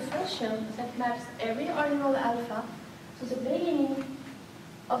define a function that maps every ordinal alpha to the beginning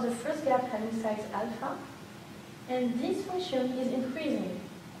of the first gap having size alpha, and this function is increasing.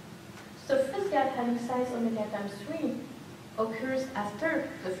 So the first gap having size omega times 3 occurs after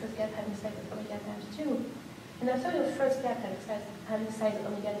the first gap having size omega times 2. And after the first gap having size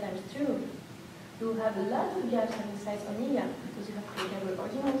omega times 2, you have a lot of gaps having size omega because you have colloquial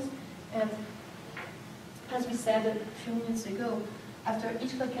ordinals. And as we said a few minutes ago, after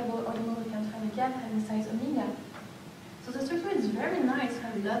each colloquial ordinal, we can find a gap having size omega. So the structure is very nice. You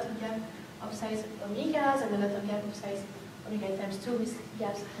have a lot of gaps of size omegas and a lot of gaps of size omega times 2 with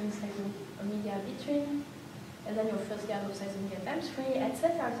gaps having size omega between, and then your first gap of size omega times 3,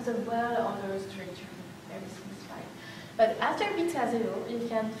 etc. It's a well-ordered structure. Everything is fine. But after beta 0, you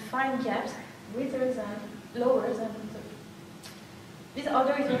can find gaps greater than, lower than beta. This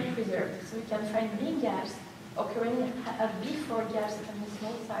order is not preserved, so we can find big gaps occurring before gaps having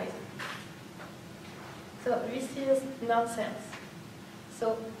small size. So this is nonsense.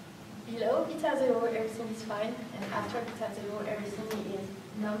 So below beta 0, everything is fine, and after beta 0, everything is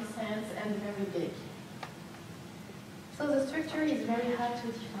nonsense and very big. So the structure is very hard to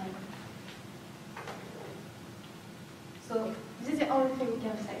define. So this is the only thing we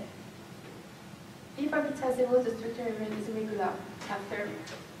can say. Before beta 0, the structure is regular. After,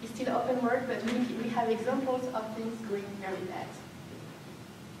 it's still open work, but we have examples of things going very bad.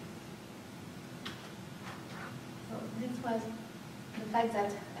 So this was the fact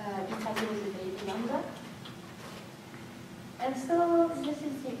that beta 0 is a baby lambda. And so this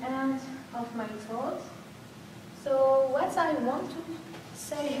is the end of my talk. So what what I want to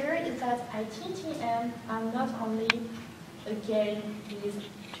say here is that ITTM are not only a game with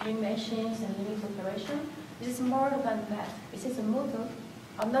Turing machines and Linux operation. This is more than that. This is a model,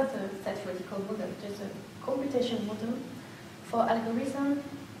 or not a theoretical model, just a computation model for algorithms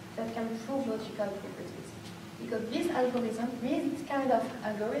that can prove logical properties. Because this algorithm, with this kind of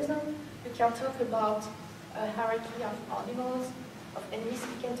algorithm, you can talk about a hierarchy of ordinals,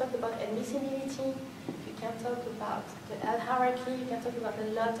 you can talk about admissibility, you can talk about the L hierarchy, you can talk about a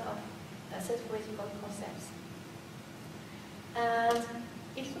lot of theoretical concepts. And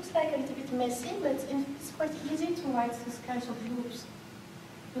it looks like a little bit messy, but it's quite easy to write these kinds of loops.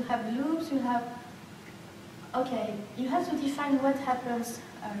 You have loops, you have to define what happens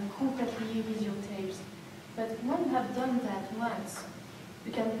concretely with your tapes. But when you have done that once,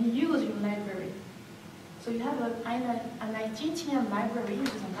 you can reuse your library. So you have an ITTM library, which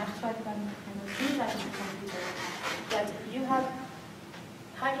is an abstract kind of thing that in the computer, that you have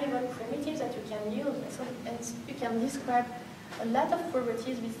high-level primitives that you can use, and you can describe a lot of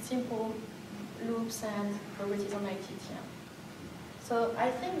properties with simple loops and properties on ITTM. So I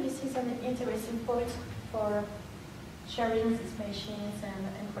think this is an interesting point for sharing these machines and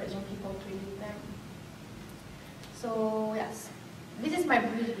encouraging people to use them. So yes, this is my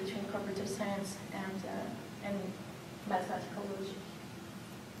bridge between computer science and mathematical logic.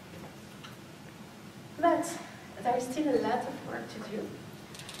 But there is still a lot of work to do.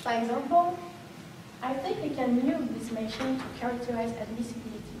 For example, I think we can use this machine to characterize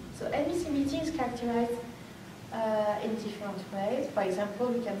admissibility. So admissibility is characterized in different ways. For example,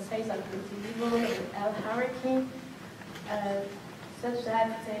 we can say that the level of L hierarchy such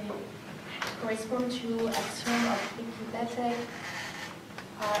that they correspond to axiom of equivalence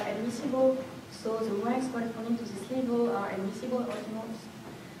are admissible. So the ranks corresponding to this level are admissible ordinals.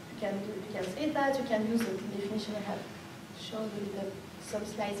 You can say that. You can use the definition I have shown with some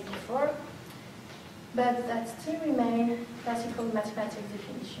slides before. But that still remains classical mathematics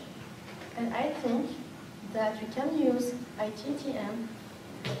definition. And I think that we can use ITTM,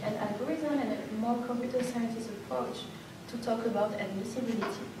 an algorithm, and a more computer scientist approach to talk about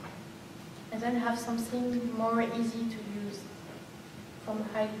admissibility. And then have something more easy to use from a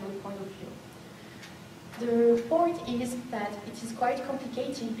high-level point of view. The point is that it is quite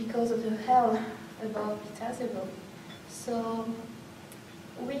complicated because of the hell about beta 0. So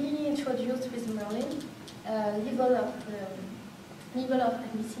we introduced with Merlin a level of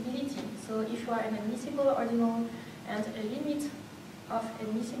admissibility. So if you are an admissible ordinal and a limit of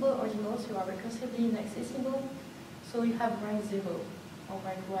admissible ordinals, you are recursively inaccessible. So you have rank 0 or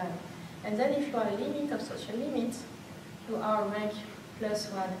rank 1. And then if you are a limit of such a limit, you are rank +1,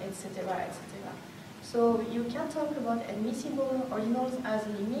 etc., etc. So you can talk about admissible ordinals as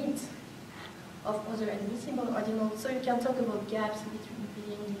limits of other admissible ordinals. So you can talk about gaps between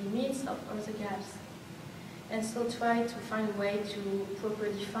limits of other gaps. And so try to find a way to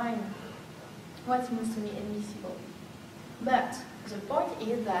properly define what it means to be admissible. But the point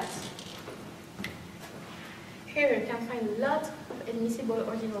is that here you can find a lot of admissible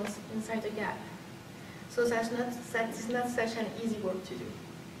ordinals inside a gap. So that is not such an easy work to do.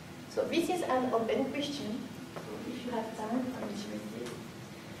 So this is an open question. So if you have time, I'm interested.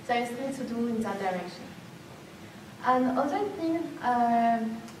 There is things to do in that direction. Another thing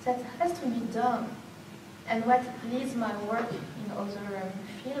that has to be done, and what leads my work in other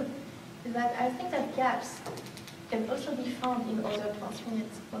fields, is that I think that gaps can also be found in other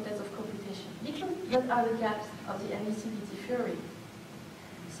transfinite models of computation. Because what are the gaps of the admissibility theory?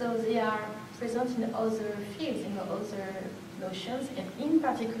 So they are present in other fields, in other notions, and in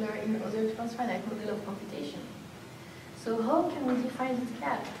particular in other transfinite models of computation. So how can we define this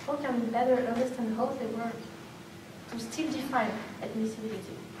gap? How can we better understand how they work to still define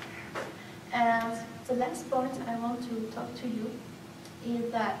admissibility? And the last point I want to talk to you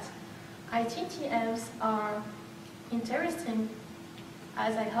is that ITTMs are interesting.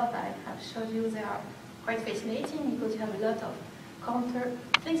 As I hope I have showed you, they are quite fascinating because you have a lot of counter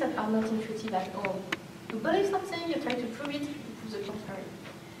things that are not intuitive at all. You believe something, you try to prove it, you prove the contrary.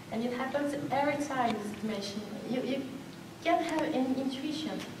 And it happens every time with machine. You can't have any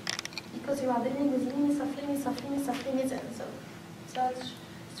intuition because you are dealing with limits of limits of limits of limits, and so such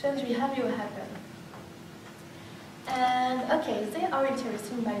strange behavior happen. And okay, they are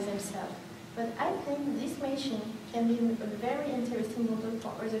interesting by themselves, but I think this machine can be a very interesting model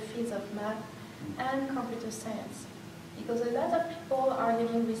for other fields of math and computer science. Because a lot of people are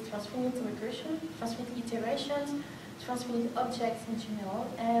dealing with transfinite regression, transfinite iterations, transfinite objects in general,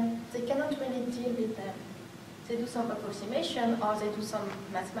 and they cannot really deal with them. They do some approximation or they do some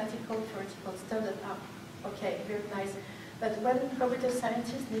mathematical theoretical stuff that are, okay, very nice But when computer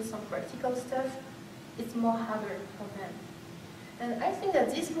scientists need some practical stuff, it's more harder for them. And I think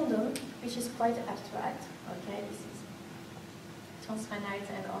that this model, which is quite abstract, okay, this is transfinite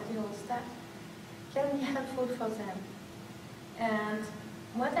and ordinal stuff, can be helpful for them. And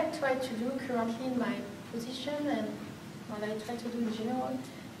what I try to do currently in my position and what I try to do in general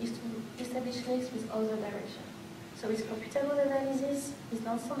is to establish links with other directions. So with computable analysis, with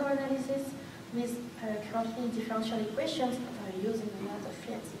non-standard analysis, with currently differential equations that are used in a lot of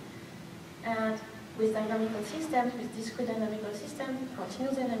fields. And with dynamical systems, with discrete dynamical systems,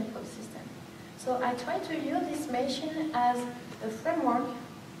 continuous dynamical systems. So I try to use this machine as a framework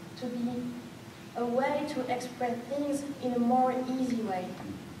to be a way to express things in a more easy way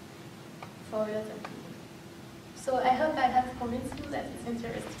for a lot of people. So I hope I have convinced you that it's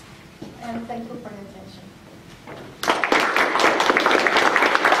interesting. And thank you for your attention.